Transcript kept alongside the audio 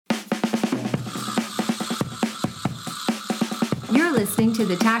listening to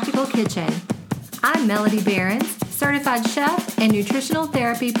The Tactical Kitchen. I'm Melody Behrens, certified chef and nutritional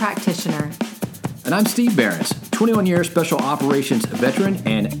therapy practitioner. And I'm Steve Behrens, 21-year special operations veteran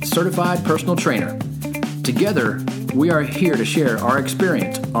and certified personal trainer. Together, we are here to share our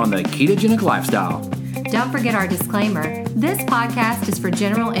experience on the ketogenic lifestyle. Don't forget our disclaimer. This podcast is for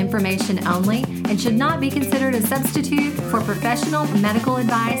general information only and should not be considered a substitute for professional medical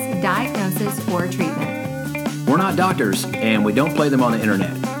advice, diagnosis, or treatment. We're not doctors, and we don't play them on the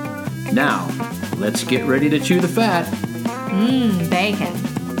internet. Now, let's get ready to chew the fat. Bacon.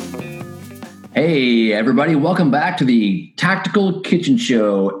 Hey, everybody. Welcome back to the Tactical Kitchen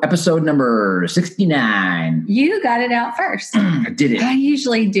Show, episode number 69. You got it out first. I did it. I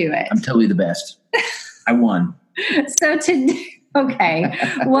usually do it. I'm totally the best. I won. So today, okay.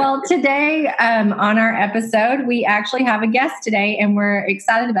 Well, today on our episode, we actually have a guest today, and we're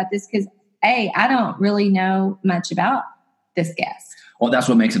excited about this because, A, I don't really know much about this guest. Well, that's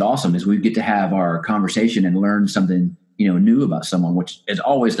what makes it awesome is we get to have our conversation and learn something, new about someone, which is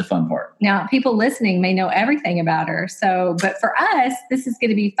always the fun part. Now, people listening may know everything about her. But for us, this is going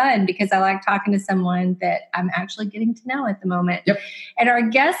to be fun because I like talking to someone that I'm actually getting to know at the moment. Yep. And our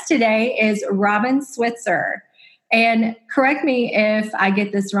guest today is Robin Switzer. And correct me if I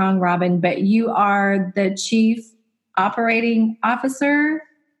get this wrong, Robin, but you are the Chief Operating Officer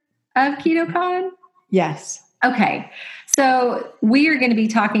of KetoCon? Yes. Okay. So we are going to be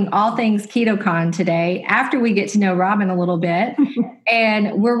talking all things KetoCon today after we get to know Robin a little bit.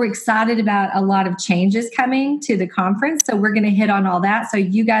 And we're excited about a lot of changes coming to the conference. So we're going to hit on all that. So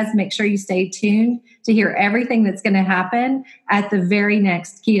you guys make sure you stay tuned to hear everything that's going to happen at the very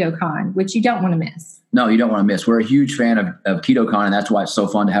next KetoCon, which you don't want to miss. No, you don't want to miss. We're a huge fan of KetoCon, and that's why it's so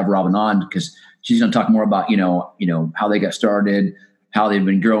fun to have Robin on because she's going to talk more about, how they got started, how they've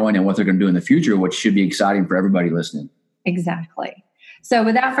been growing, and what they're going to do in the future, which should be exciting for everybody listening. Exactly. So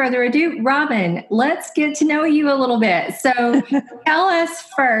without further ado, Robin, let's get to know you a little bit. So tell us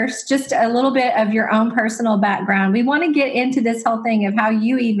first just a little bit of your own personal background. We want to get into this whole thing of how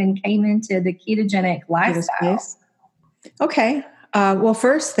you even came into the ketogenic lifestyle. Okay. Well,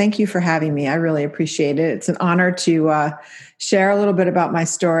 first, thank you for having me. I really appreciate it. It's an honor to share a little bit about my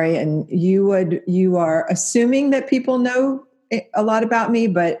story. And you are assuming that people know a lot about me,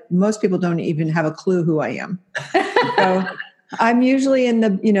 but most people don't even have a clue who I am. So I'm usually in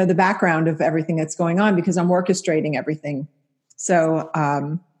the background of everything that's going on because I'm orchestrating everything. So,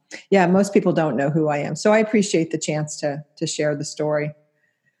 most people don't know who I am. So I appreciate the chance to share the story.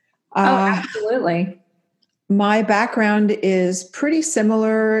 Absolutely. My background is pretty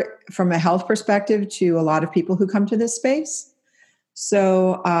similar from a health perspective to a lot of people who come to this space.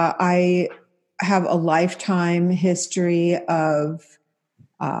 So I have a lifetime history of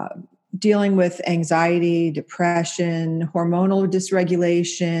dealing with anxiety, depression, hormonal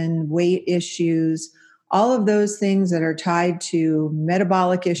dysregulation, weight issues, all of those things that are tied to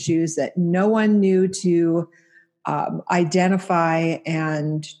metabolic issues that no one knew to identify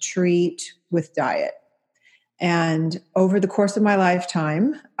and treat with diet. And over the course of my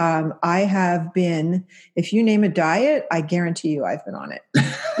lifetime, I have been, if you name a diet, I guarantee you I've been on it.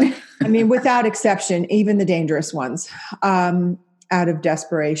 I mean, without exception, even the dangerous ones, out of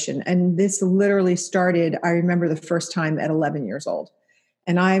desperation. And this literally started, I remember the first time at 11 years old.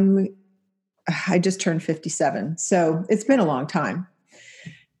 And I just turned 57. So it's been a long time.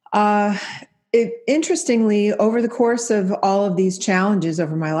 Interestingly, over the course of all of these challenges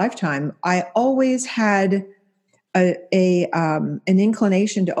over my lifetime, I always had an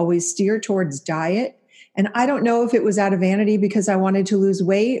inclination to always steer towards diet. And I don't know if it was out of vanity because I wanted to lose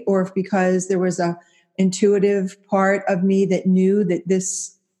weight or if because there was a intuitive part of me that knew that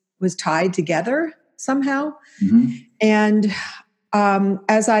this was tied together somehow. Mm-hmm. And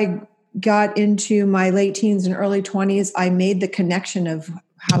as I got into my late teens and early 20s, I made the connection of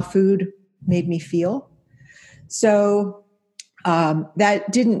how food made me feel. So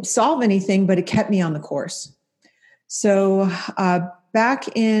that didn't solve anything, but it kept me on the course. So back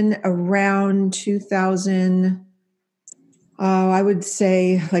in around 2000, I would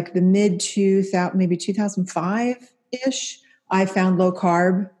say like the mid-2000, maybe 2005-ish, I found low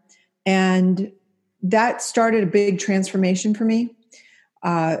carb. And that started a big transformation for me.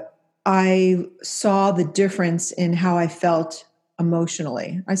 I saw the difference in how I felt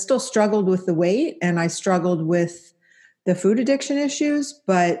emotionally. I still struggled with the weight and I struggled with the food addiction issues,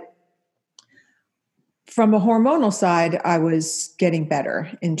 but from a hormonal side, I was getting better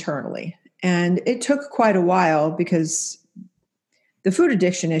internally. And it took quite a while because the food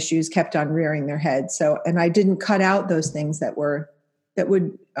addiction issues kept on rearing their head. And I didn't cut out those things that were that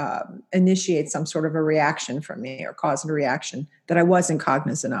would initiate some sort of a reaction from me or cause a reaction that I wasn't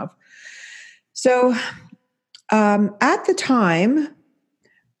cognizant of. So at the time,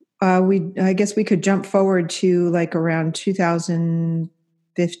 I guess we could jump forward to like around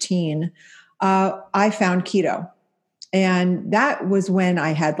 2015. I found keto. And that was when I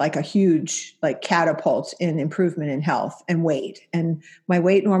had like a huge like catapult in improvement in health and weight. And my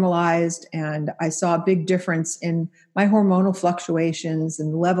weight normalized, and I saw a big difference in my hormonal fluctuations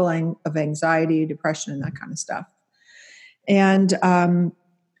and leveling of anxiety, depression, and that kind of stuff. And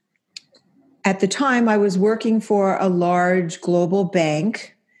at the time, I was working for a large global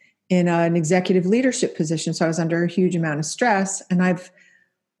bank in an executive leadership position. So I was under a huge amount of stress. And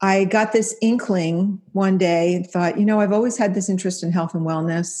I got this inkling one day and thought, I've always had this interest in health and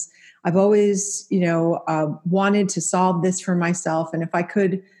wellness. I've always, wanted to solve this for myself. And if I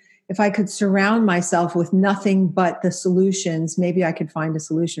could surround myself with nothing but the solutions, maybe I could find a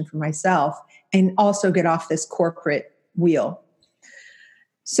solution for myself and also get off this corporate wheel.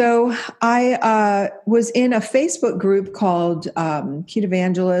 So I was in a Facebook group called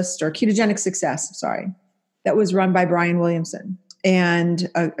Ketovangelist or Ketogenic Success, that was run by Brian Williamson and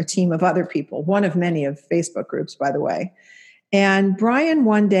a team of other people, one of many of Facebook groups, by the way. And Brian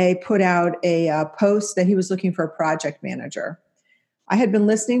one day put out a post that he was looking for a project manager. I had been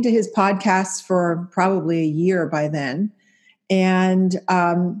listening to his podcasts for probably a year by then. And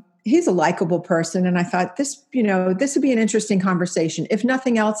he's a likable person. And I thought this would be an interesting conversation. If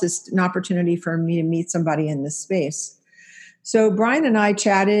nothing else, it's an opportunity for me to meet somebody in this space. So Brian and I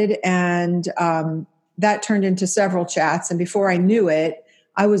chatted, and that turned into several chats. And before I knew it,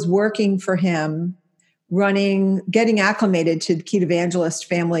 I was working for him, getting acclimated to the Ketovangelist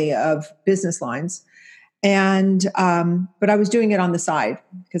family of business lines. And, but I was doing it on the side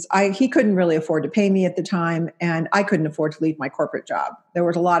because he couldn't really afford to pay me at the time, and I couldn't afford to leave my corporate job. There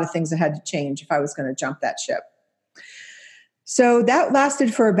was a lot of things that had to change if I was going to jump that ship. So that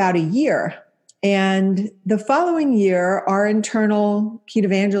lasted for about a year. And the following year, our internal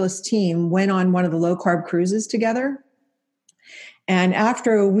Ketovangelist team went on one of the low carb cruises together. And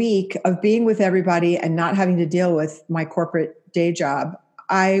after a week of being with everybody and not having to deal with my corporate day job,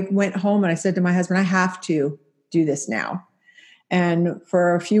 I went home and I said to my husband, I have to do this now. And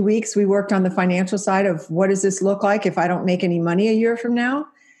for a few weeks, we worked on the financial side of what does this look like if I don't make any money a year from now?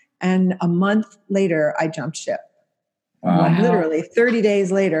 And a month later, I jumped ship. Wow. Literally 30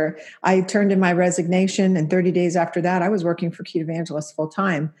 days later, I turned in my resignation. And 30 days after that, I was working for Ketovangelist full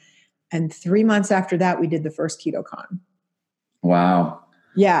time. And 3 months after that, we did the first KetoCon. Wow.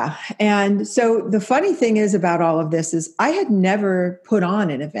 Yeah. And so the funny thing is about all of this is I had never put on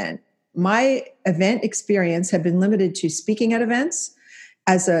an event. My event experience had been limited to speaking at events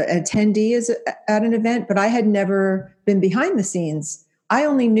as an attendee at an event, but I had never been behind the scenes. I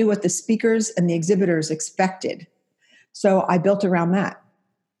only knew what the speakers and the exhibitors expected. So I built around that.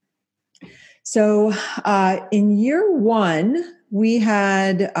 So in year one, we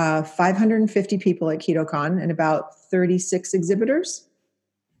had 550 people at KetoCon and about 36 exhibitors.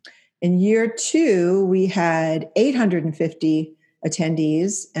 In year two, we had 850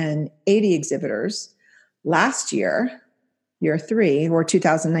 attendees and 80 exhibitors. Last year, year three, or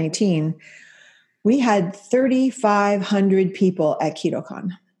 2019, we had 3,500 people at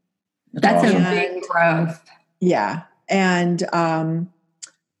KetoCon. That's awesome. A big growth. Yeah. And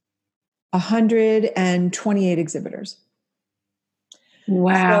 128 exhibitors.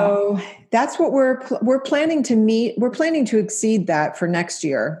 Wow. So that's what we're planning to meet. We're planning to exceed that for next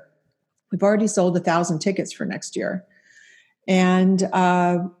year. We've already sold 1,000 tickets for next year. And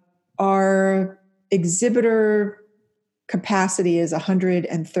our exhibitor capacity is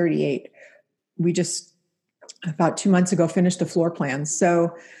 138. We just, about 2 months ago, finished the floor plans.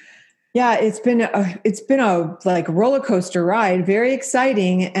 So yeah, it's been a like roller coaster ride, very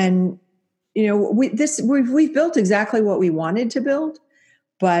exciting. And, we've built exactly what we wanted to build,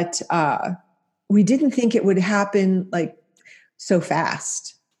 but we didn't think it would happen like so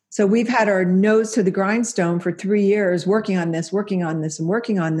fast. So we've had our nose to the grindstone for 3 years, working on this.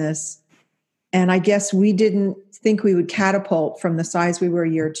 And I guess we didn't think we would catapult from the size we were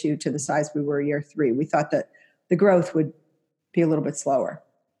year two to the size we were year three. We thought that the growth would be a little bit slower.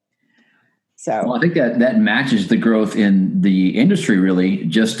 So well, I think that matches the growth in the industry, really,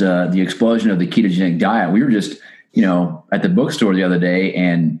 just the explosion of the ketogenic diet. We were just, at the bookstore the other day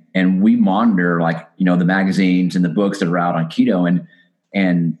and we monitor the magazines and the books that are out on keto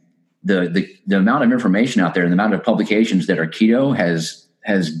and the amount of information out there and the amount of publications that are keto has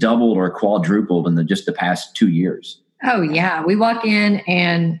doubled or quadrupled in just the past 2 years. Oh, yeah. We walk in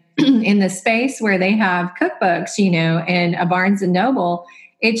and in the space where they have cookbooks, and a Barnes and Noble,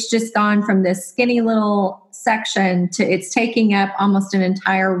 it's just gone from this skinny little section to it's taking up almost an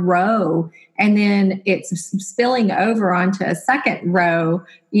entire row. And then it's spilling over onto a second row,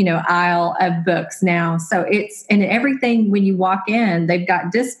 aisle of books now. So and everything when you walk in, they've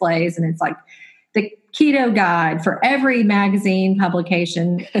got displays and it's like the keto guide for every magazine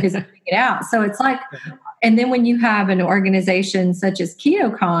publication is putting it out. So it's like, and then when you have an organization such as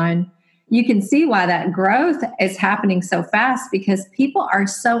KetoCon, you can see why that growth is happening so fast because people are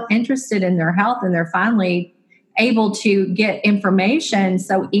so interested in their health and they're finally able to get information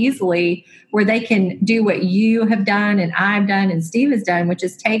so easily where they can do what you have done and I've done and Steve has done, which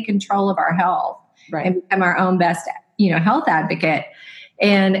is take control of our health and become our own best, health advocate.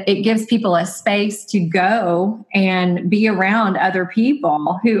 And it gives people a space to go and be around other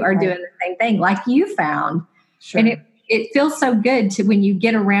people who are doing the same thing like you found. Sure. And it feels so good to when you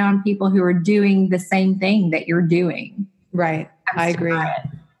get around people who are doing the same thing that you're doing. Right. I agree.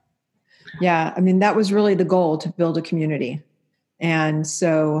 Yeah. I mean, that was really the goal, to build a community. And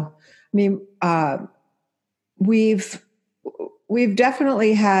so, we've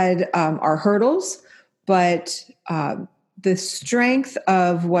definitely had our hurdles, but the strength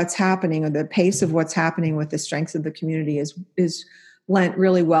of what's happening, or the pace of what's happening with the strengths of the community is lent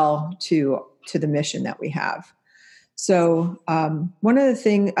really well to the mission that we have. So one of the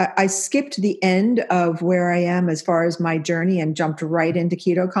things, I skipped the end of where I am as far as my journey and jumped right into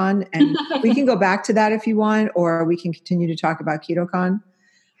KetoCon. And we can go back to that if you want, or we can continue to talk about KetoCon.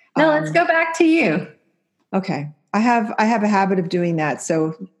 No, let's go back to you. Okay. I have a habit of doing that.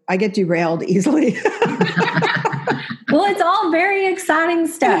 So I get derailed easily. Well, it's all very exciting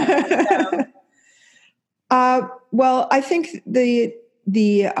stuff. So. Well, I think the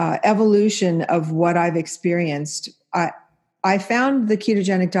evolution of what I've experienced, I found the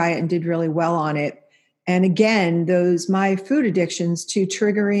ketogenic diet and did really well on it. And again, my food addictions to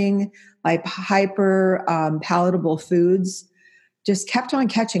triggering like hyper palatable foods just kept on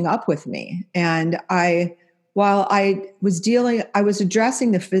catching up with me. And while I was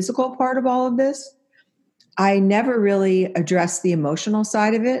addressing the physical part of all of this, I never really addressed the emotional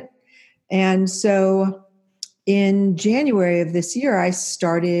side of it. And so in January of this year, I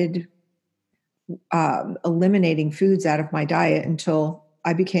started eliminating foods out of my diet until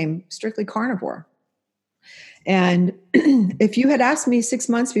I became strictly carnivore. And if you had asked me 6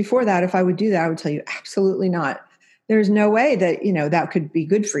 months before that if I would do that, I would tell you absolutely not. There's no way that, that could be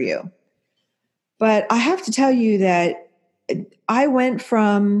good for you. But I have to tell you that I went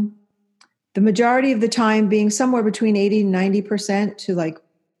from the majority of the time being somewhere between 80 and 90% to like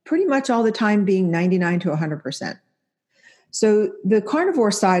pretty much all the time being 99 to 100%. So the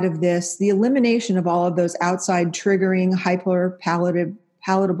carnivore side of this, the elimination of all of those outside triggering hyper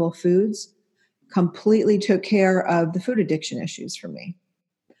palatable foods completely took care of the food addiction issues for me.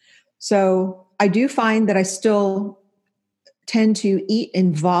 So I do find that I still tend to eat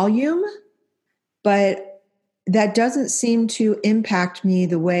in volume, but that doesn't seem to impact me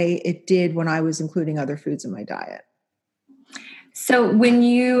the way it did when I was including other foods in my diet. So when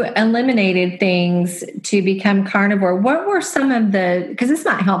you eliminated things to become carnivore, what were some of because this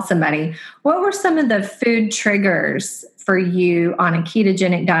might help somebody, what were some of the food triggers for you on a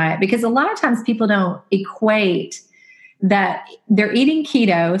ketogenic diet? Because a lot of times people don't equate that they're eating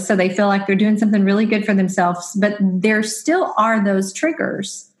keto, so they feel like they're doing something really good for themselves, but there still are those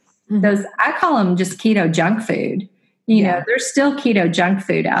triggers. Mm-hmm. Those, I call them just keto junk food. You know, there's still keto junk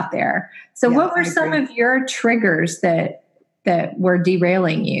food out there. So what were some of your triggers that were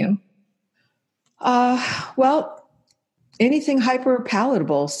derailing you? Well, anything hyper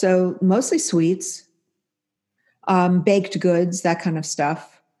palatable. So mostly sweets, baked goods, that kind of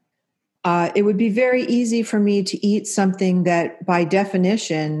stuff. It would be very easy for me to eat something that by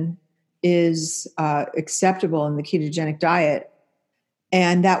definition is acceptable in the ketogenic diet,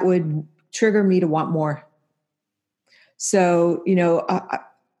 and that would trigger me to want more. So,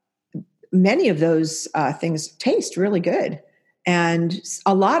 many of those things taste really good. And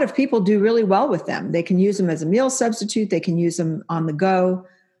a lot of people do really well with them. They can use them as a meal substitute. They can use them on the go.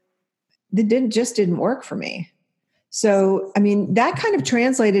 It didn't work for me. So, that kind of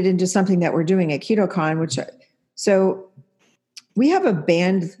translated into something that we're doing at KetoCon, so we have a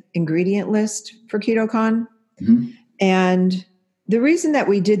banned ingredient list for KetoCon. Mm-hmm. And the reason that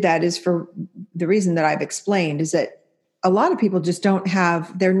we did that is for the reason that I've explained, is that a lot of people just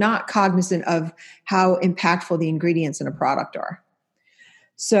they're not cognizant of how impactful the ingredients in a product are.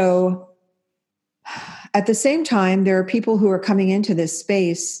 So at the same time, there are people who are coming into this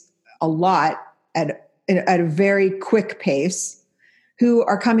space a lot at at a very quick pace who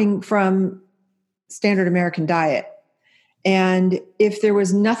are coming from standard American diet. And if there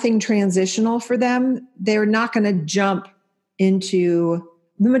was nothing transitional for them, they're not going to jump into,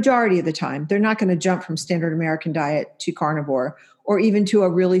 the majority of the time, they're not going to jump from standard American diet to carnivore or even to a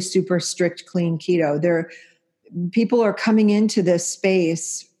really super strict clean keto. People are coming into this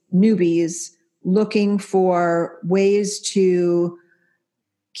space, newbies, looking for ways to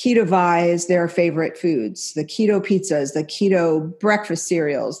ketovize their favorite foods, the keto pizzas, the keto breakfast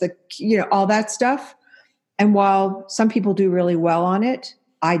cereals, all that stuff. And while some people do really well on it,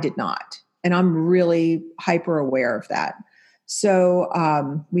 I did not. And I'm really hyper aware of that. So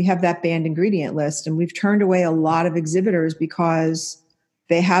we have that banned ingredient list, and we've turned away a lot of exhibitors because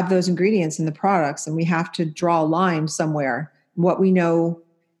they have those ingredients in the products, and we have to draw a line somewhere. What we know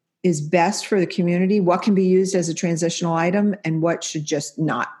is best for the community, what can be used as a transitional item, and what should just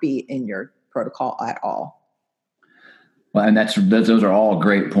not be in your protocol at all. Well, and those are all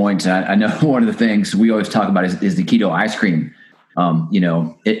great points. I know one of the things we always talk about is the keto ice cream.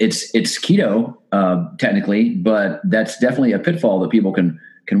 It's keto technically, but that's definitely a pitfall that people can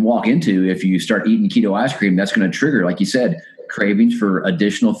walk into. If you start eating keto ice cream, that's going to trigger, like you said, cravings for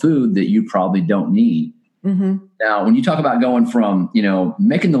additional food that you probably don't need. Mm-hmm. Now, when you talk about going from,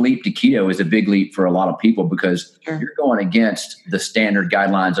 making the leap to keto is a big leap for a lot of people because you're going against the standard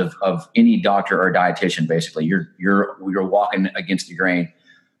guidelines of any doctor or dietitian. Basically, you're walking against the grain.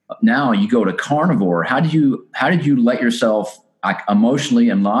 Now you go to carnivore. How did you let yourself emotionally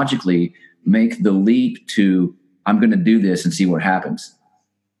and logically make the leap to, I'm going to do this and see what happens?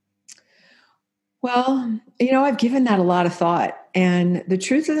 Well, I've given that a lot of thought. And the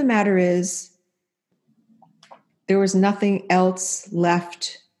truth of the matter is there was nothing else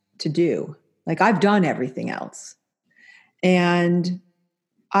left to do. Like, I've done everything else. And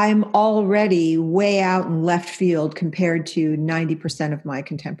I'm already way out in left field compared to 90% of my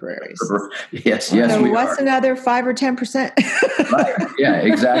contemporaries. Yes. So what's another 5 or 10%? Right. Yeah,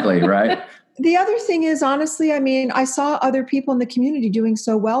 exactly. Right. The other thing is, honestly, I saw other people in the community doing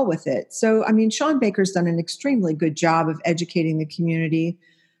so well with it. So, Sean Baker's done an extremely good job of educating the community.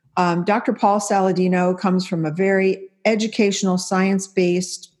 Dr. Paul Saladino comes from a very educational,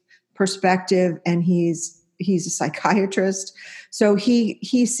 science-based perspective, and he's a psychiatrist. So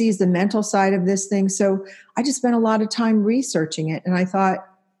he sees the mental side of this thing. So I just spent a lot of time researching it. And I thought,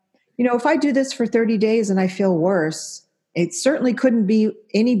 if I do this for 30 days and I feel worse, it certainly couldn't be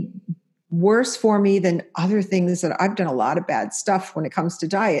any worse for me than other things that I've done a lot of bad stuff when it comes to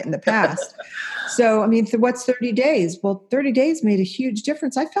diet in the past. So, what's 30 days? Well, 30 days made a huge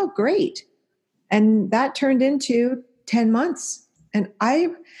difference. I felt great. And that turned into 10 months. And I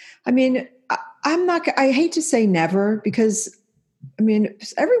hate to say never because,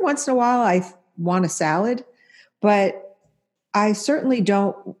 every once in a while I want a salad, but I certainly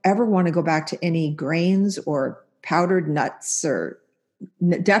don't ever want to go back to any grains or powdered nuts, or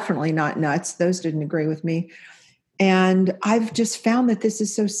definitely not nuts. Those didn't agree with me. And I've just found that this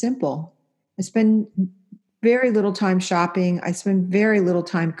is so simple. I spend very little time shopping. I spend very little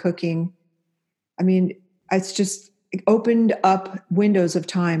time cooking. It's just opened up windows of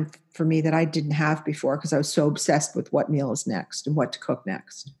time for me that I didn't have before because I was so obsessed with what meal is next and what to cook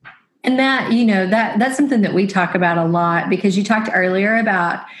next. And that's something that we talk about a lot, because you talked earlier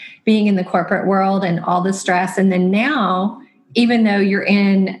about being in the corporate world and all the stress. And then now, even though you're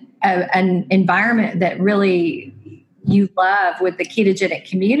in an environment that really you love with the ketogenic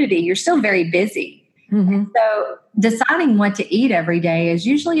community, you're still very busy. Mm-hmm. So deciding what to eat every day is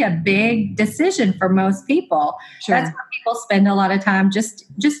usually a big decision for most people. Sure. That's where people spend a lot of time just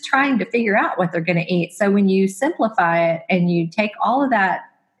trying to figure out what they're going to eat. So when you simplify it and you take all of that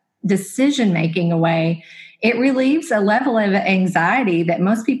decision making away, it relieves a level of anxiety that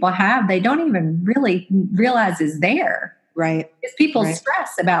most people have. They don't even really realize is there. Right. Because people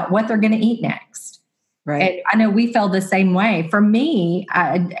stress about what they're going to eat next. Right. And I know we felt the same way. For me,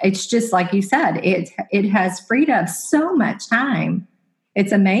 it's just like you said, it has freed up so much time.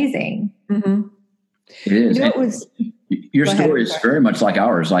 It's amazing. Mm-hmm. It is. Your story is very much like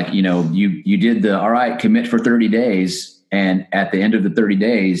ours. Like, you did the, all right, commit for 30 days. And at the end of the 30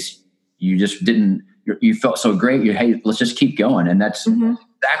 days, you just didn't, you felt so great. Hey, let's just keep going. And that's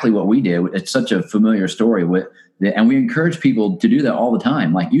exactly what we did. It's such a familiar story and we encourage people to do that all the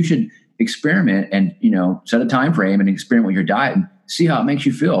time. Like, you should experiment and, set a time frame and experiment with your diet and see how it makes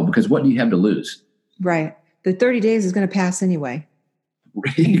you feel, because what do you have to lose? Right. The 30 days is going to pass anyway.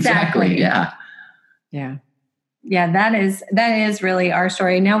 Exactly. Yeah. Yeah. Yeah, that is really our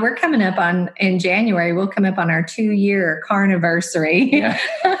story. Now we're coming up in January, we'll come up on our 2-year carniversary. Yeah.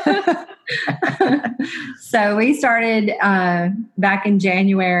 So we started back in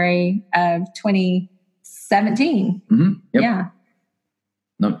January of 2017. Mm-hmm. Yep. Yeah.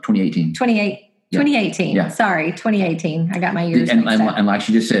 No, 2018. 2018. Yeah. Sorry, 2018. I got my years and mixed up. like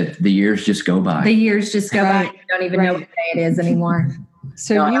she just said, the years just go by. The years just go by. You don't even know what day it is anymore.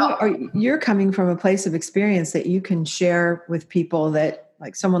 So you're coming from a place of experience that you can share with people that,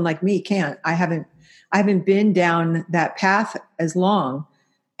 like, someone like me can't. I haven't been down that path as long,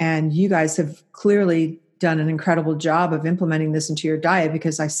 and you guys have clearly done an incredible job of implementing this into your diet,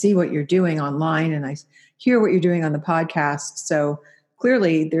 because I see what you're doing online and I hear what you're doing on the podcast. So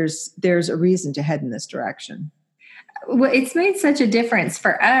clearly there's a reason to head in this direction. Well, it's made such a difference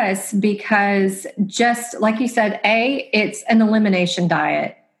for us because, just like you said, it's an elimination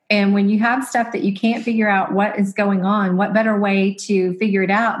diet. And when you have stuff that you can't figure out what is going on, what better way to figure it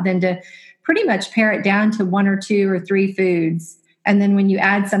out than to pretty much pare it down to 1 or 2 or 3 foods. And then when you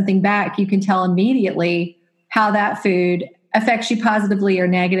add something back, you can tell immediately how that food affects you positively or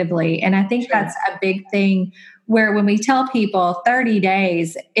negatively. And I think that's a big thing, where when we tell people 30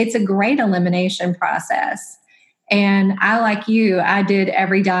 days, it's a great elimination process. And I, like you, I did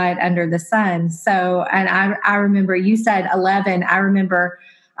every diet under the sun. So, and I remember you said 11. I remember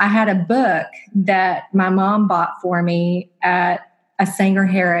I had a book that my mom bought for me at a Sanger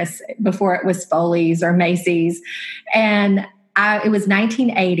Harris before it was Foley's or Macy's. And it was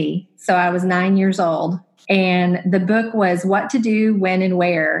 1980. So I was 9 years old. And the book was What to Do, When, and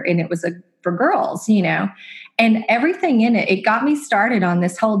Where. And it was for girls, and everything in it got me started on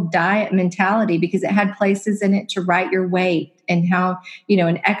this whole diet mentality, because it had places in it to write your weight and how,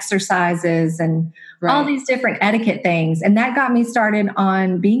 and exercises and all these different etiquette things. And that got me started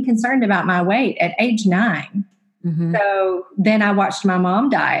on being concerned about my weight at age 9. Mm-hmm. So then I watched my mom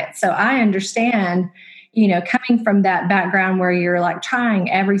diet. So I understand, coming from that background where you're like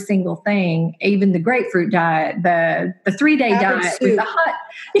trying every single thing, even the grapefruit diet, the 3-day diet with the hot,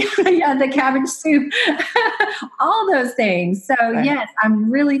 the cabbage soup, all those things. So yes,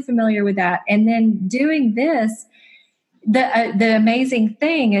 I'm really familiar with that. And then doing this, the amazing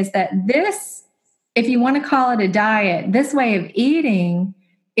thing is that this, if you want to call it a diet, this way of eating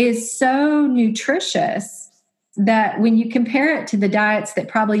is so nutritious that when you compare it to the diets that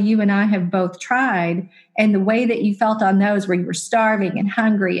probably you and I have both tried, and the way that you felt on those, where you were starving and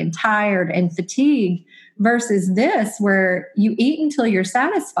hungry and tired and fatigued, versus this, where you eat until you're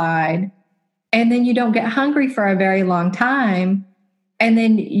satisfied and then you don't get hungry for a very long time, and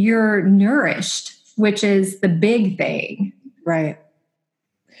then you're nourished, which is the big thing. Right.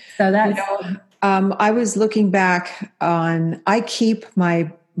 So that's... I was looking back on, I keep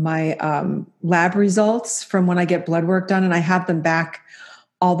my lab results from when I get blood work done, and I have them back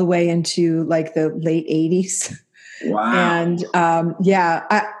all the way into like the late 80s. Wow. And I'm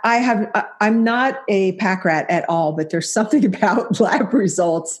not a pack rat at all, but there's something about lab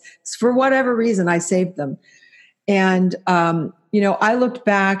results. For whatever reason, I saved them. And, I looked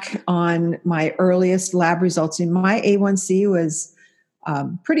back on my earliest lab results, and my A1C was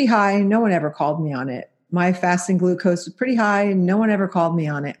pretty high. No one ever called me on it. My fasting glucose was pretty high, and no one ever called me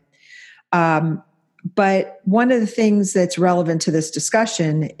on it. But one of the things that's relevant to this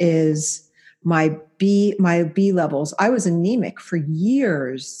discussion is my B levels. I was anemic for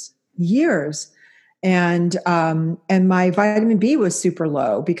years, and my vitamin B was super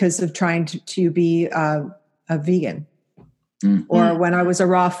low because of trying to be a vegan, or when I was a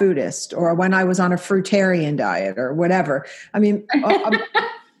raw foodist, or when I was on a fruitarian diet, or whatever. I mean,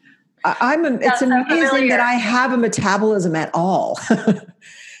 it's amazing that I have a metabolism at all.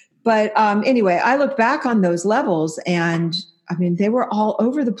 But anyway, I look back on those levels, and I mean, they were all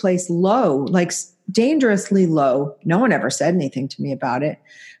over the place, low, like dangerously low. No one ever said anything to me about it.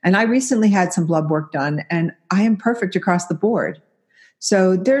 And I recently had some blood work done, and I am perfect across the board.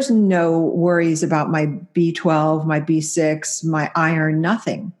 So there's no worries about my B12, my B6, my iron,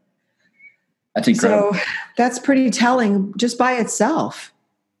 nothing. That's incredible. So that's pretty telling just by itself.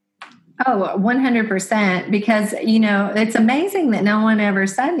 Oh, 100%. Because, it's amazing that no one ever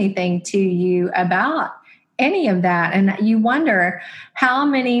said anything to you about any of that. And you wonder how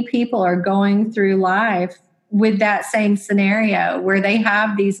many people are going through life with that same scenario, where they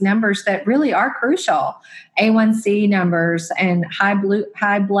have these numbers that really are crucial, A1C numbers and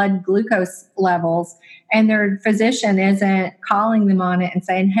high blood glucose levels, and their physician isn't calling them on it and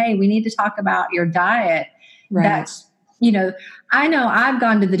saying, hey, we need to talk about your diet. Right. That's, I know I've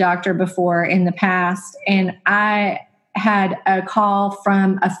gone to the doctor before in the past, and I had a call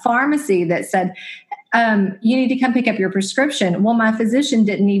from a pharmacy that said, you need to come pick up your prescription. Well, my physician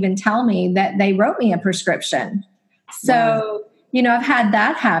didn't even tell me that they wrote me a prescription. So, I've had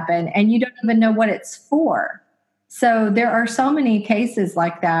that happen, and you don't even know what it's for. So there are so many cases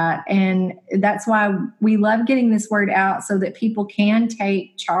like that. And that's why we love getting this word out so that people can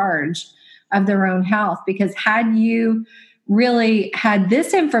take charge of their own health. Because had you really had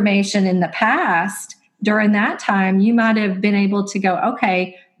this information in the past, during that time, you might have been able to go,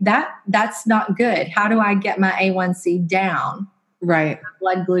 okay, that's not good. How do I get my A1C down? Right.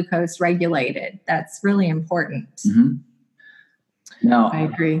 Blood glucose regulated. That's really important. Mm-hmm. Now, I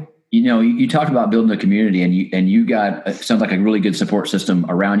agree. You talked about building a community, and you got sounds like a really good support system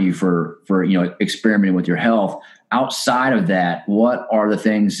around you for experimenting with your health. Outside of that, what are the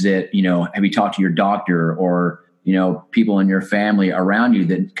things that have you talked to your doctor or people in your family around you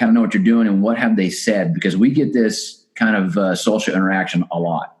that kind of know what you're doing, and what have they said? Because we get this kind of social interaction a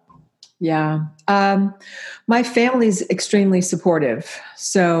lot. Yeah. My family's extremely supportive.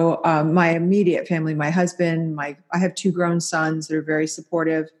 So my immediate family, my husband, I have 2 grown sons that are very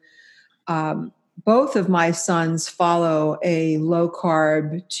supportive. Both of my sons follow a low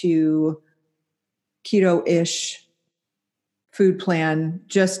carb to keto-ish food plan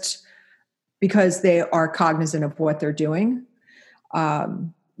just because they are cognizant of what they're doing.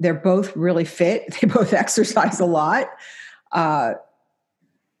 They're both really fit. They both exercise a lot.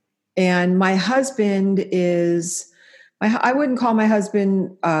 And my husband I wouldn't call my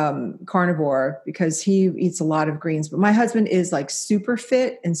husband carnivore because he eats a lot of greens, but my husband is like super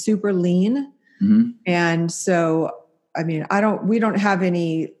fit and super lean. Mm-hmm. And so, we don't have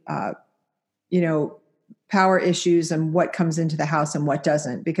any, power issues and what comes into the house and what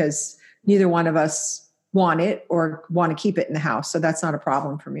doesn't, because neither one of us want it or want to keep it in the house. So that's not a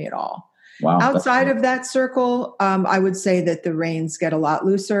problem for me at all. Wow. Outside of that circle, I would say that the reins get a lot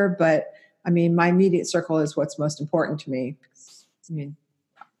looser, but my immediate circle is what's most important to me.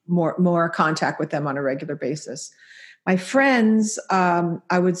 More contact with them on a regular basis. My friends,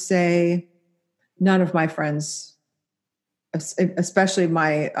 I would say none of my friends, especially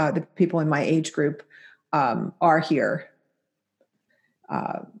the people in my age group, are here.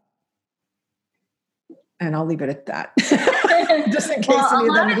 And I'll leave it at that. Just in case any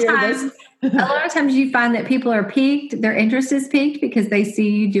of them hear this. A lot of times you find that people are piqued, their interest is piqued because they see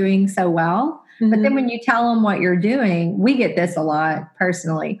you doing so well. Mm-hmm. But then when you tell them what you're doing, we get this a lot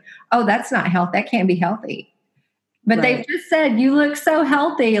personally. Oh, that's not health. That can't be healthy. But right. They've just said, you look so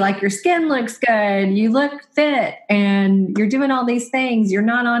healthy, like your skin looks good, you look fit, and you're doing all these things. You're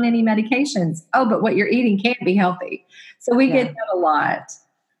not on any medications. Oh, but what you're eating can't be healthy. So we get that a lot.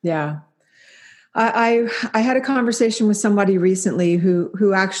 Yeah. I had a conversation with somebody recently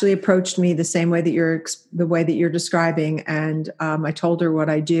who actually approached me the same way that you're describing. And I told her what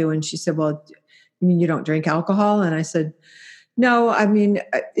I do. And she said, well, you don't drink alcohol? And I said, no,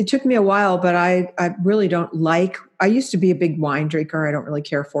 it took me a while, but I really don't I used to be a big wine drinker. I don't really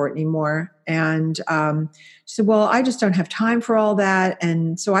care for it anymore. And she said, well, I just don't have time for all that.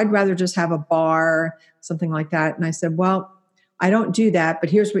 And so I'd rather just have a bar, something like that. And I said, well, I don't do that, but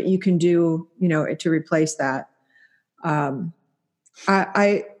here's what you can do, to replace that.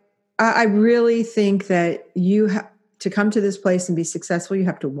 I really think that to come to this place and be successful, you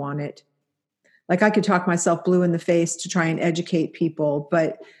have to want it. Like I could talk myself blue in the face to try and educate people,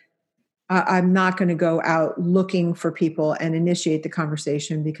 but I'm not going to go out looking for people and initiate the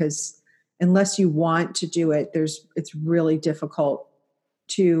conversation, because unless you want to do it, it's really difficult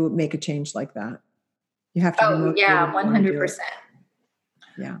to make a change like that. You have to. 100%.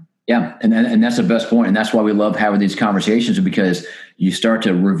 Yeah. Yeah. And that's the best point. And that's why we love having these conversations, because you start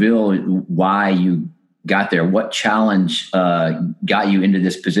to reveal why you got there, what challenge got you into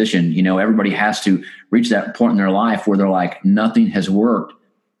this position. Everybody has to reach that point in their life where they're like, nothing has worked.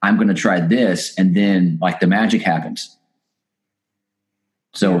 I'm going to try this. And then like the magic happens.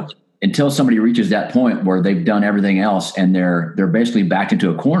 So until somebody reaches that point where they've done everything else and they're basically backed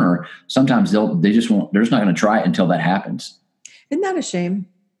into a corner, sometimes they're just not going to try it until that happens. Isn't that a shame?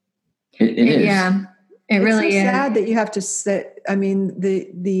 It is. Yeah, it's really so is. Sad that you have to set.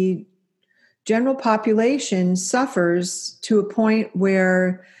 The general population suffers to a point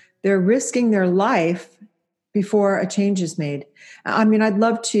where they're risking their life before a change is made. I'd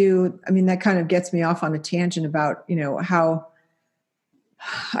love to. That kind of gets me off on a tangent about how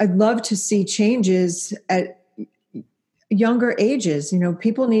I'd love to see changes at younger ages.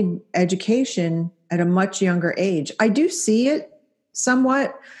 People need education at a much younger age. I do see it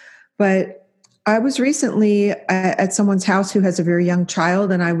somewhat, but I was recently at someone's house who has a very young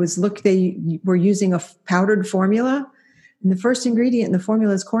child, and they were using a powdered formula, and the first ingredient in the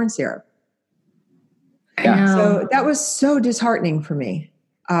formula is corn syrup. Yeah. So that was so disheartening for me.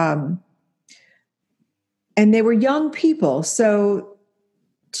 And they were young people. So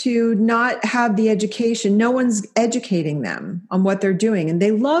to not have the education, no one's educating them on what they're doing. And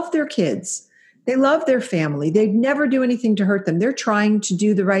they love their kids. They love their family. They never do anything to hurt them. They're trying to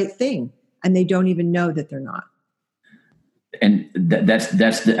do the right thing, and they don't even know that they're not. And that's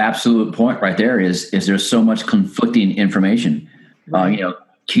the absolute point right there is there's so much conflicting information. Right.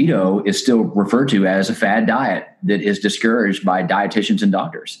 Keto is still referred to as a fad diet that is discouraged by dietitians and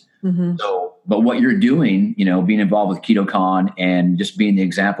doctors. Mm-hmm. So, but what you're doing, being involved with KetoCon and just being the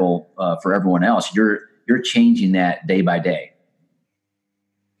example for everyone else, you're changing that day by day.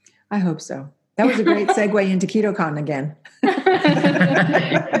 I hope so. That was a great segue into KetoCon again.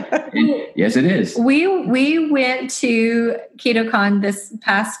 Yes, it is. We went to KetoCon this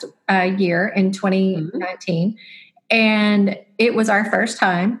past year in 2019, and it was our first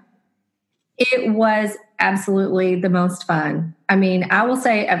time. It was absolutely the most fun. I mean, I will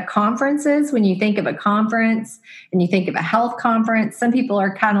say of conferences, when you think of a conference and you think of a health conference, some people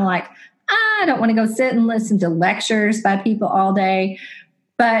are kind of like, I don't want to go sit and listen to lectures by people all day.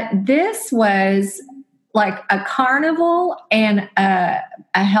 But this was like a carnival and a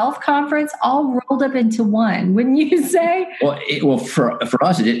health conference all rolled up into one, wouldn't you say? Well, for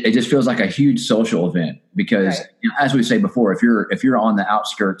us, it just feels like a huge social event because, right. As we say before, if you're on the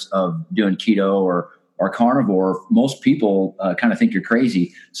outskirts of doing keto or carnivore, most people kind of think you're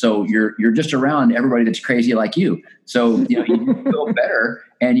crazy. So you're just around everybody that's crazy like you. So you feel better,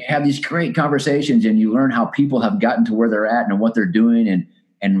 and you have these great conversations, and you learn how people have gotten to where they're at and what they're doing, and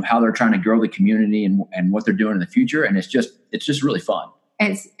how they're trying to grow the community and what they're doing in the future. And it's just really fun.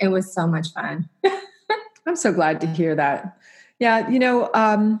 It was so much fun. I'm so glad to hear that. Yeah.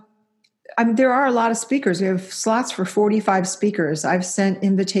 There are a lot of speakers. We have slots for 45 speakers. I've sent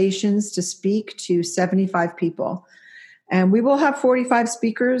invitations to speak to 75 people, and we will have 45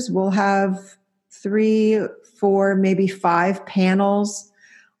 speakers. We'll have 3, 4, maybe 5 panels.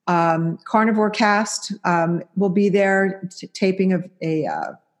 Carnivore Cast will be there taping of a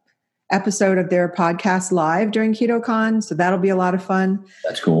episode of their podcast live during KetoCon. So that'll be a lot of fun.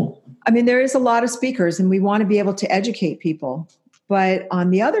 That's cool. I mean, there is a lot of speakers, and we want to be able to educate people. But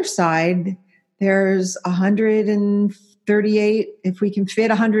on the other side, there's 138, if we can fit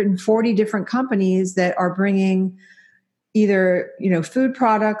 140 different companies that are bringing either, food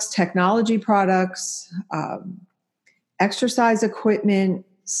products, technology products, exercise equipment,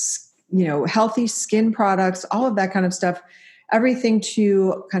 healthy skin products, all of that kind of stuff, everything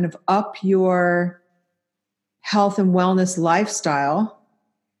to kind of up your health and wellness lifestyle.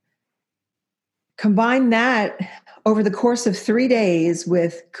 Combine that over the course of 3 days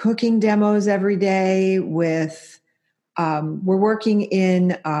with cooking demos every day, with we're working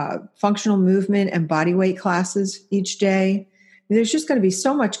in functional movement and body weight classes each day. There's just going to be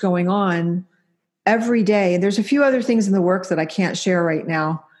so much going on every day. And there's a few other things in the works that I can't share right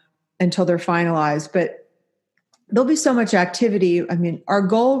now until they're finalized, but there'll be so much activity. I mean, our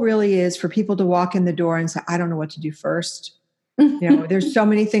goal really is for people to walk in the door and say, I don't know what to do first. There's so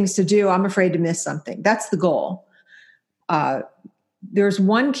many things to do. I'm afraid to miss something. That's the goal. There's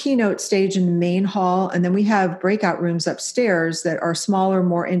one keynote stage in the main hall, and then we have breakout rooms upstairs that are smaller,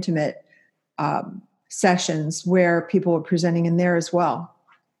 more intimate sessions where people are presenting in there as well.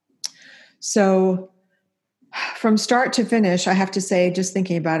 So from start to finish, I have to say, just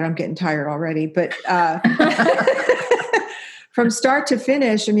thinking about it, I'm getting tired already, but from start to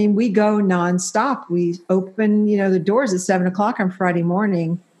finish, I mean, we go nonstop. We open, the doors at 7:00 on Friday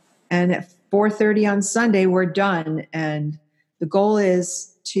morning, and at 4:30 on Sunday, we're done. And the goal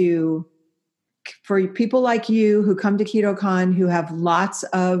is for people like you who come to KetoCon, who have lots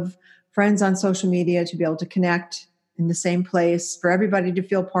of friends on social media, to be able to connect in the same place, for everybody to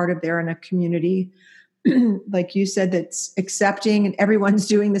feel part of there in a community, like you said, that's accepting and everyone's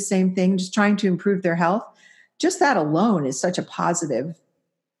doing the same thing, just trying to improve their health. Just that alone is such a positive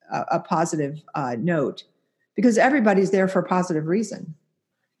note, because everybody's there for a positive reason.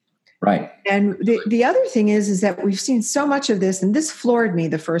 Right. And the other thing is that we've seen so much of this, and this floored me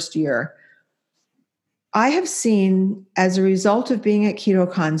the first year. I have seen, as a result of being at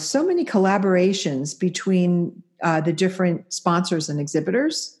KetoCon, so many collaborations between the different sponsors and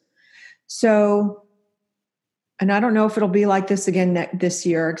exhibitors. So, and I don't know if it'll be like this again this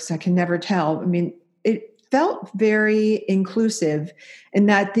year, because I can never tell. I mean, it felt very inclusive in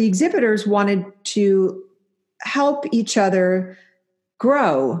that the exhibitors wanted to help each other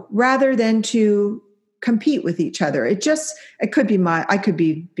grow rather than to compete with each other. It could be I could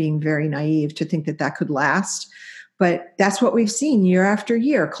be being very naive to think that could last, but that's what we've seen year after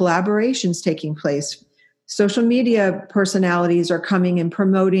year, collaborations taking place social media personalities are coming and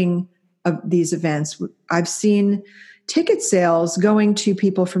promoting these events. I've seen ticket sales going to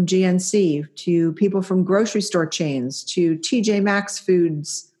people from GNC, to people from grocery store chains, to TJ Maxx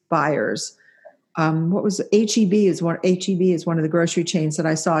Foods buyers. What was HEB is one of the grocery chains that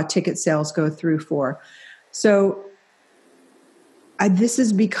I saw ticket sales go through for. So this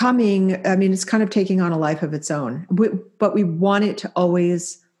is becoming, it's kind of taking on a life of its own, but we want it to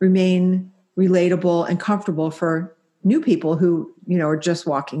always remain relatable and comfortable for new people who, are just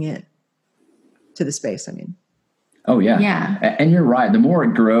walking in to the space. Oh yeah. Yeah. And you're right. The more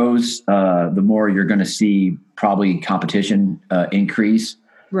it grows, the more you're going to see probably competition increase.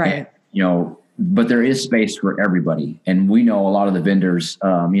 Right. And, but there is space for everybody. And we know a lot of the vendors,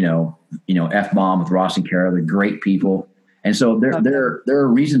 F-Bomb with Ross and Kara, they're great people. And so there are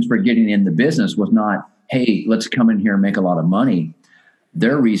reasons for getting in the business was not, hey, let's come in here and make a lot of money.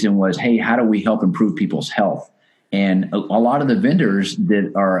 Their reason was, hey, how do we help improve people's health? And a lot of the vendors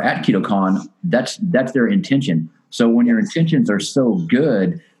that are at KetoCon, that's their intention. So when your intentions are so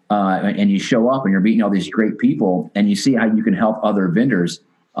good and you show up and you're meeting all these great people and you see how you can help other vendors,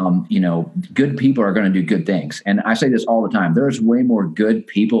 good people are going to do good things. And I say this all the time. There's way more good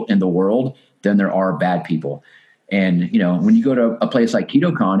people in the world than there are bad people. And, when you go to a place like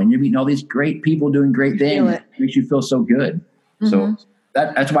KetoCon and you're meeting all these great people doing great things, it makes you feel so good. Mm-hmm. So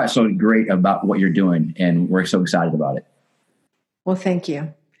that's why it's so great about what you're doing. And we're so excited about it. Well, thank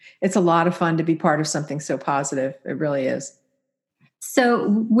you. It's a lot of fun to be part of something so positive. It really is. So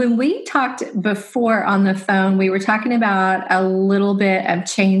when we talked before on the phone, we were talking about a little bit of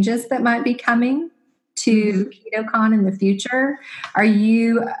changes that might be coming to KetoCon in the future. Are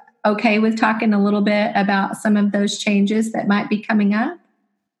you okay with talking a little bit about some of those changes that might be coming up?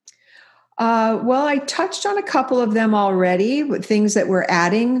 Well, I touched on a couple of them already with things that we're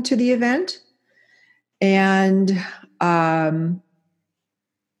adding to the event. And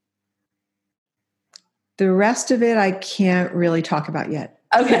the rest of it, I can't really talk about yet.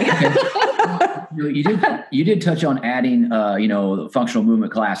 Okay. You did touch on adding, functional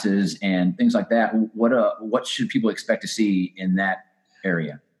movement classes and things like that. What should people expect to see in that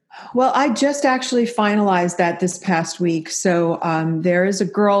area? Well, I just actually finalized that this past week. So there is a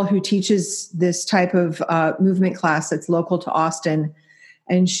girl who teaches this type of movement class that's local to Austin.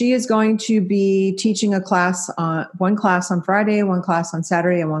 And she is going to be teaching one class on Friday, one class on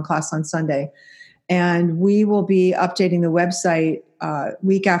Saturday, and one class on Sunday. And we will be updating the website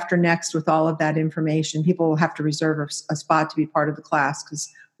week after next with all of that information. People will have to reserve a spot to be part of the class because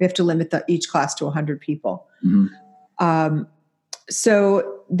we have to limit each class to 100 people. Mm-hmm.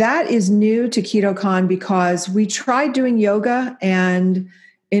 So that is new to KetoCon because we tried doing yoga, and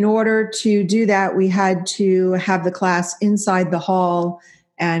in order to do that, we had to have the class inside the hall,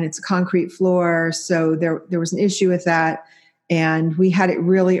 and it's a concrete floor. So there was an issue with that. And we had it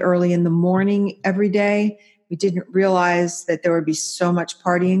really early in the morning every day. We didn't realize that there would be so much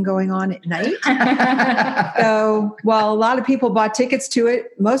partying going on at night. So while a lot of people bought tickets to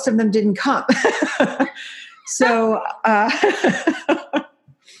it, most of them didn't come. So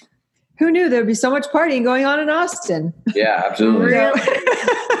who knew there'd be so much partying going on in Austin? Yeah, absolutely.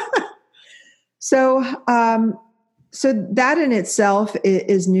 So that in itself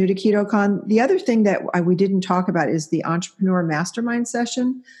is new to KetoCon. The other thing that we didn't talk about is the Entrepreneur Mastermind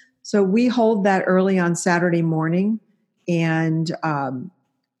session. So we hold that early on Saturday morning, and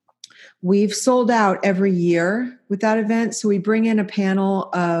we've sold out every year with that event. So we bring in a panel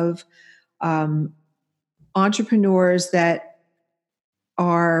of entrepreneurs that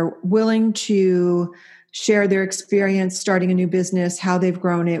are willing to share their experience starting a new business, how they've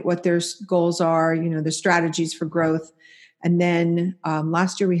grown it, what their goals are, the strategies for growth. And then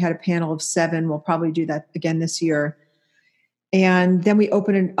last year we had a panel of 7. We'll probably do that again this year. And then we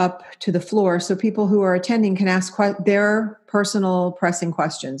open it up to the floor so people who are attending can ask their personal pressing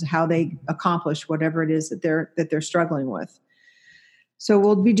questions, how they accomplish whatever it is that they're struggling with. So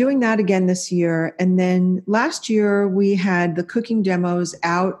we'll be doing that again this year. And then last year we had the cooking demos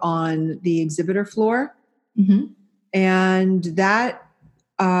out on the exhibitor floor. Mm-hmm. And that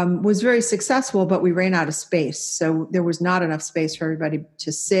was very successful, but we ran out of space. So there was not enough space for everybody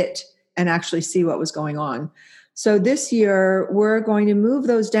to sit and actually see what was going on. So this year we're going to move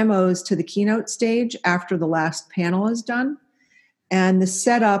those demos to the keynote stage after the last panel is done. And the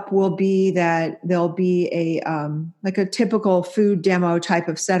setup will be that there'll be like a typical food demo type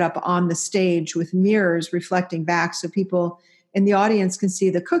of setup on the stage with mirrors reflecting back so people in the audience can see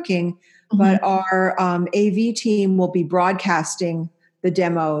the cooking. Mm-hmm. But our AV team will be broadcasting the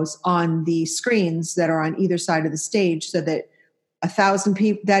demos on the screens that are on either side of the stage so that 1,000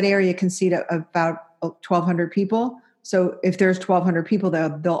 people, that area can seat about 1,200 people. So if there's 1,200 people,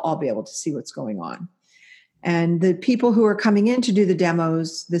 they'll all be able to see what's going on. And the people who are coming in to do the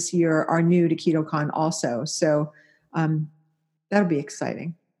demos this year are new to KetoCon also. So that'll be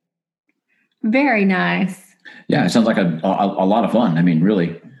exciting. Very nice. Yeah, it sounds like a lot of fun. I mean,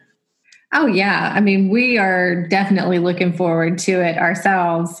 really. Oh, yeah. I mean, we are definitely looking forward to it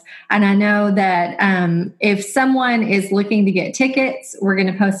ourselves. And I know that if someone is looking to get tickets, we're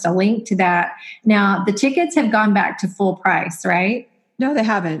going to post a link to that. Now, the tickets have gone back to full price, right? No, they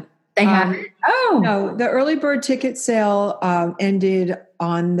haven't. They haven't. Oh. No, the early bird ticket sale ended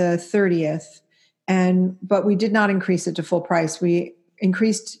on the 30th. But we did not increase it to full price. We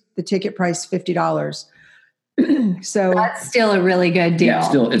increased the ticket price $50. So that's still a really good deal.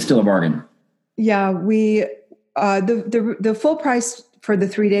 Yeah, it's still a bargain. Yeah, we the full price for the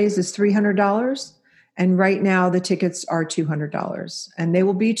 3 days is $300, and right now the tickets are $200, and they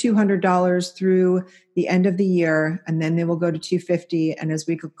will be $200 through the end of the year, and then they will go to $250, and as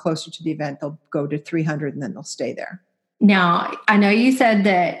we get closer to the event, they'll go to $300, and then they'll stay there. Now, I know you said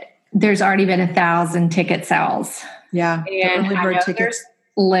that there's already been 1,000 ticket sales. Yeah, and I know there's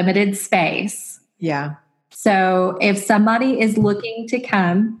limited space. Yeah. So if somebody is looking to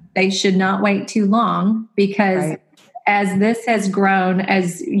come, they should not wait too long, because as this has grown,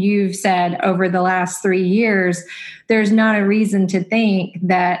 as you've said, over the last 3 years, there's not a reason to think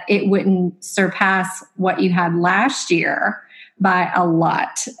that it wouldn't surpass what you had last year by a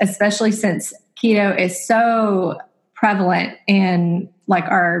lot, especially since keto is so prevalent in like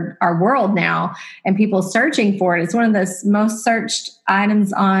our world now, and people searching for it. It's one of the most searched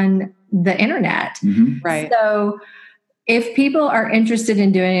items on the internet. Mm-hmm. Right. So if people are interested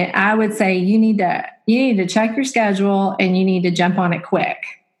in doing it, I would say you need to check your schedule and you need to jump on it quick.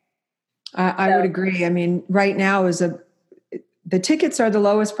 I would agree. I mean, right now the tickets are the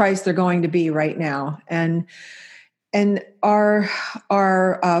lowest price they're going to be right now. And our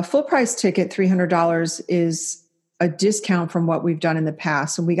full price ticket, $300, is a discount from what we've done in the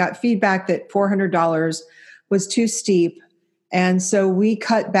past. And we got feedback that $400 was too steep. And so we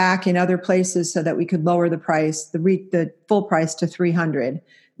cut back in other places so that we could lower the price, the full price, to $300.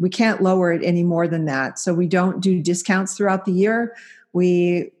 We can't lower it any more than that. So we don't do discounts throughout the year.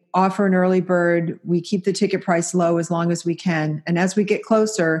 We offer an early bird. We keep the ticket price low as long as we can. And as we get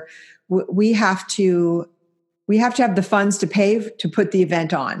closer, we have to have the funds to pay to put the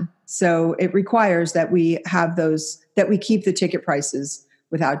event on. So it requires that we keep the ticket prices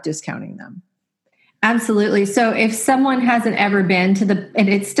without discounting them. Absolutely. So if someone hasn't ever been and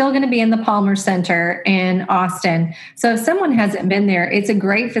it's still going to be in the Palmer Center in Austin. So if someone hasn't been there, it's a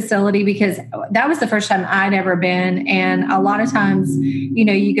great facility, because that was the first time I'd ever been. And a lot of times,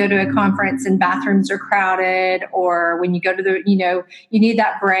 you go to a conference and bathrooms are crowded, or when you go to you need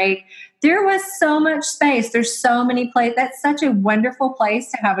that break. There was so much space. There's so many places. That's such a wonderful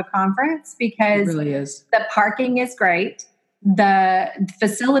place to have a conference, because it really is. The parking is great. The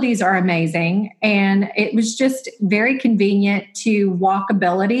facilities are amazing, and it was just very convenient to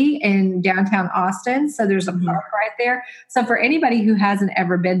walkability in downtown Austin. So there's a park right there. So for anybody who hasn't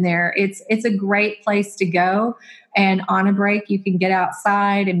ever been there, it's a great place to go. And on a break, you can get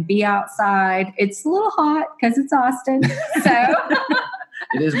outside and be outside. It's a little hot because it's Austin. So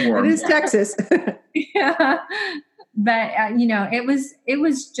it is warm. It is Texas. Yeah. But it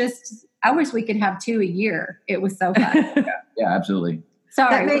was just, I wish we could have 2 a year. It was so fun. Yeah, absolutely.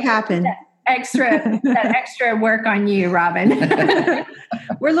 Sorry. That may happen. That extra work on you, Robin.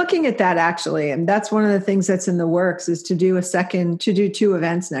 We're looking at that, actually. And that's one of the things that's in the works, is to do 2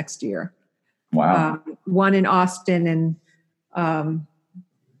 events next year. Wow. One in Austin, and I'm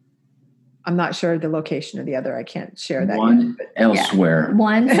not sure the location of the other. I can't share that. One yet, elsewhere. Yeah.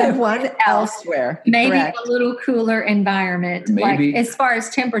 One elsewhere. Maybe Correct. A little cooler environment. Maybe. Like as far as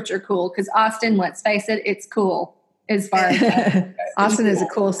temperature cool, because Austin, let's face it, it's cool. As far as Austin is a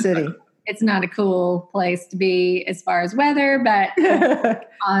cool city. It's not a cool place to be as far as weather, but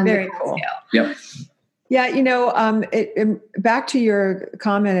on very the cool. scale. Yep. Yeah, back to your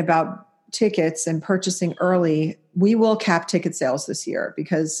comment about tickets and purchasing early, we will cap ticket sales this year,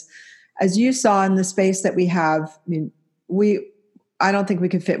 because as you saw in the space that we have, I don't think we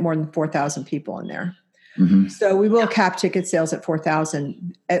could fit more than 4,000 people in there. Mm-hmm. So we will cap ticket sales at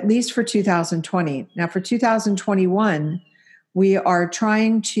 4,000, at least for 2020. Now for 2021, we are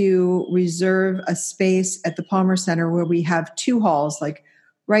trying to reserve a space at the Palmer Center where we have 2 halls. Like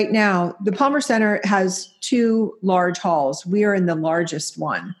right now, the Palmer Center has 2 large halls. We are in the largest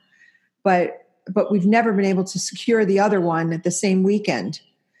one, but we've never been able to secure the other one at the same weekend.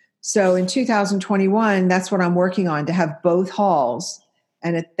 So in 2021, that's what I'm working on, to have both halls.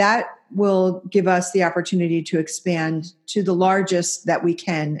 And at will give us the opportunity to expand to the largest that we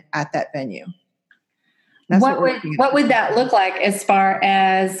can at that venue. What would that look like as far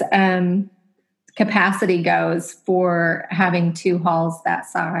as capacity goes for having 2 halls that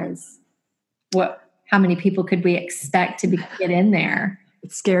size? How many people could we expect to get in there?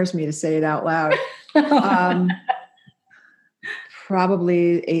 It scares me to say it out loud.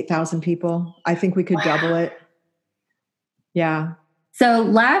 Probably 8,000 people. I think we could double it. Yeah. So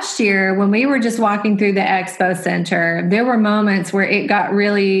last year, when we were just walking through the expo center, there were moments where it got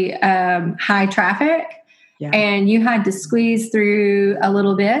really high traffic. Yeah. And you had to squeeze through a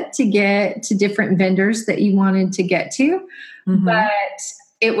little bit to get to different vendors that you wanted to get to. Mm-hmm. But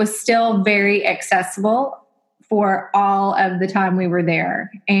it was still very accessible for all of the time we were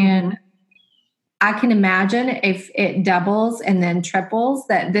there. And I can imagine if it doubles and then triples,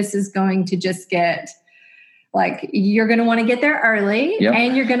 that this is going to just get like, you're going to want to get there early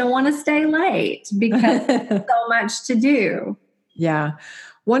and you're going to want to stay late because there's so much to do. Yeah.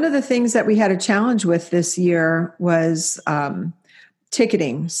 One of the things that we had a challenge with this year was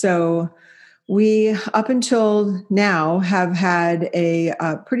ticketing. So we, up until now, have had a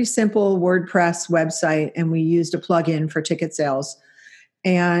pretty simple WordPress website, and we used a plugin for ticket sales.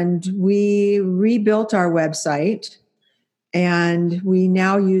 And we rebuilt our website, and we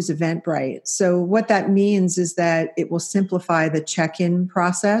now use Eventbrite. So what that means is that it will simplify the check-in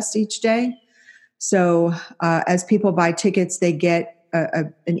process each day. So as people buy tickets, they get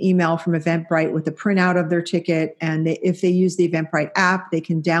an email from Eventbrite with a printout of their ticket. And if they use the Eventbrite app, they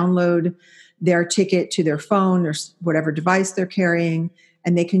can download their ticket to their phone or whatever device they're carrying,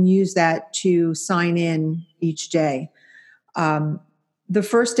 and they can use that to sign in each day. The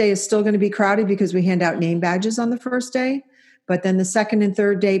first day is still going to be crowded because we hand out name badges on the first day. But then the second and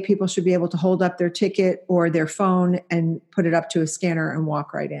third day, people should be able to hold up their ticket or their phone and put it up to a scanner and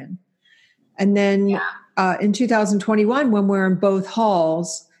walk right in. And then in 2021, when we're in both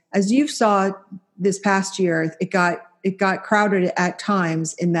halls, as you saw this past year, it got crowded at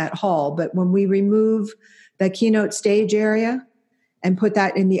times in that hall. But when we remove the keynote stage area and put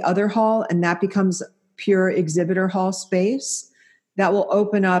that in the other hall, and that becomes pure exhibitor hall space, that will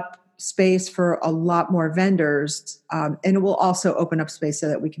open up space for a lot more vendors. And it will also open up space so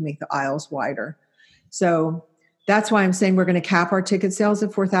that we can make the aisles wider. So that's why I'm saying we're going to cap our ticket sales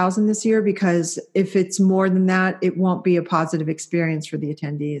at 4,000 this year, because if it's more than that, it won't be a positive experience for the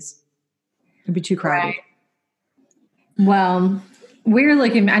attendees. It'd be too crowded. Right. Well,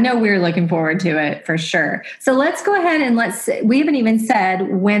 I know we're looking forward to it for sure. So let's go ahead and we haven't even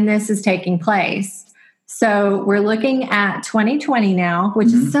said when this is taking place. So we're looking at 2020 now, which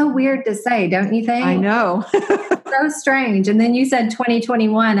is so weird to say, don't you think? I know. So strange. And then you said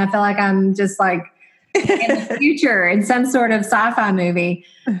 2021. I feel like I'm just like in the future in some sort of sci-fi movie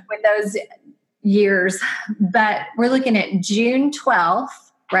with those years. But we're looking at June 12th,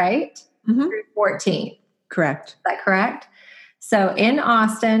 right? Through 14th. Correct. Is that correct? So in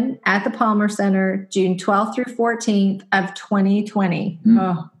Austin at the Palmer Center, June 12th through 14th of 2020.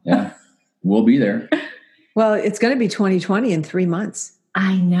 Oh. Yeah, we'll be there. Well, it's going to be 2020 in 3 months.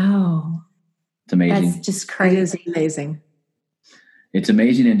 I know. It's amazing. That's just crazy. It is amazing. It's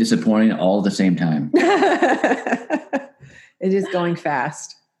amazing and disappointing all at the same time. It is going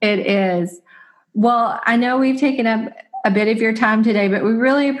fast. It is. Well, I know we've taken up a bit of your time today, but we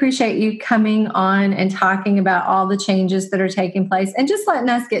really appreciate you coming on and talking about all the changes that are taking place and just letting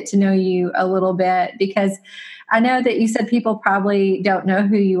us get to know you a little bit, because I know that you said people probably don't know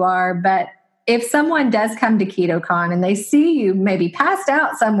who you are, but if someone does come to KetoCon and they see you maybe passed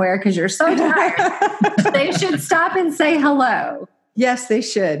out somewhere because you're so tired, they should stop and say hello. Yes, they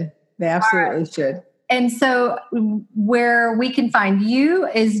should. They absolutely should. And so where we can find you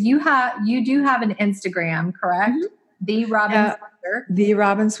is you do have an Instagram, correct? Mm-hmm. The Robin Switzer. The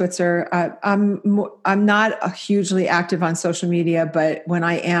Robin Switzer. I'm not hugely active on social media, but when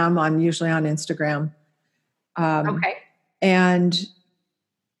I am, I'm usually on Instagram. Okay. And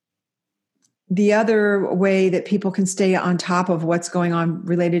the other way that people can stay on top of what's going on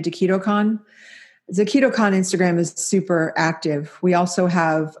related to KetoCon, the KetoCon Instagram is super active. We also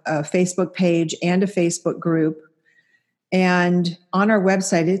have a Facebook page and a Facebook group. And on our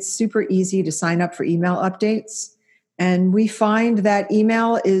website, it's super easy to sign up for email updates. And we find that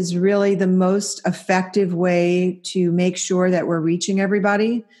email is really the most effective way to make sure that we're reaching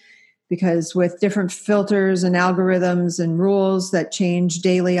everybody, because with different filters and algorithms and rules that change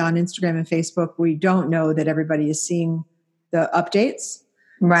daily on Instagram and Facebook, we don't know that everybody is seeing the updates.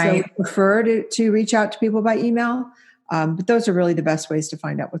 Right. So we prefer to reach out to people by email. But those are really the best ways to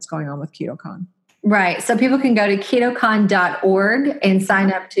find out what's going on with KetoCon. Right. So people can go to ketocon.org and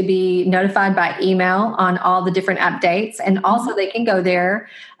sign up to be notified by email on all the different updates. And also they can go there.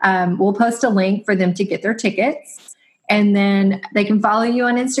 We'll post a link for them to get their tickets. And then they can follow you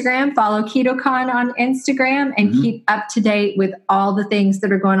on Instagram, follow KetoCon on Instagram, and keep up to date with all the things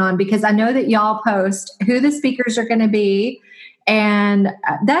that are going on. Because I know that y'all post who the speakers are going to be. And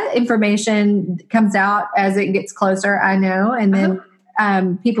that information comes out as it gets closer, I know. And then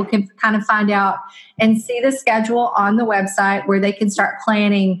people can kind of find out and see the schedule on the website where they can start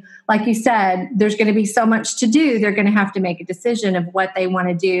planning. Like you said, there's going to be so much to do. They're going to have to make a decision of what they want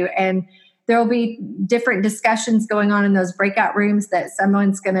to do. And there will be different discussions going on in those breakout rooms that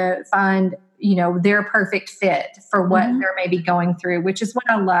someone's going to find, their perfect fit for what they're maybe going through, which is what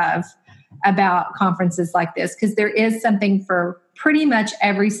I love about conferences like this, because there is something for pretty much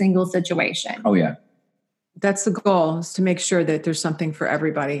every single situation. Oh, yeah. That's the goal, is to make sure that there's something for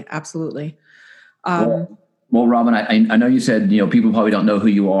everybody. Absolutely. Well, Robin, I know you said, people probably don't know who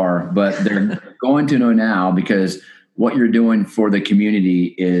you are, but they're going to know now, because what you're doing for the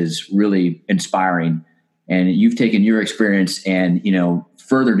community is really inspiring. And you've taken your experience and,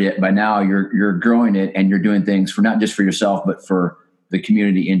 furthered it. By now you're growing it, and you're doing things for not just for yourself, but for the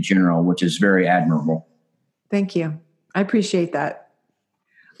community in general, which is very admirable. Thank you. I appreciate that.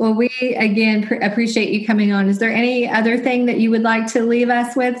 Well, we, again, appreciate you coming on. Is there any other thing that you would like to leave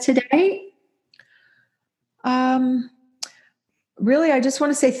us with today? Really, I just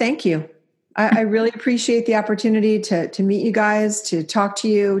want to say thank you. I really appreciate the opportunity to meet you guys, to talk to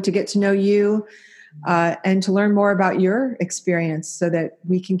you, to get to know you, and to learn more about your experience so that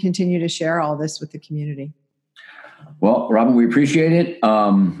we can continue to share all this with the community. Well, Robin, we appreciate it.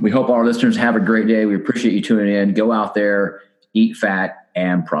 We hope all our listeners have a great day. We appreciate you tuning in. Go out there, eat fat,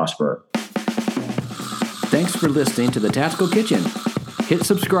 and prosper. Thanks for listening to The Tactical Kitchen. Hit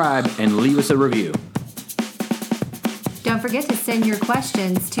subscribe and leave us a review. Don't forget to send your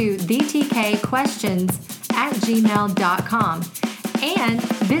questions to thetkquestions@gmail.com and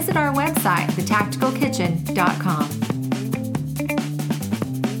visit our website, thetacticalkitchen.com.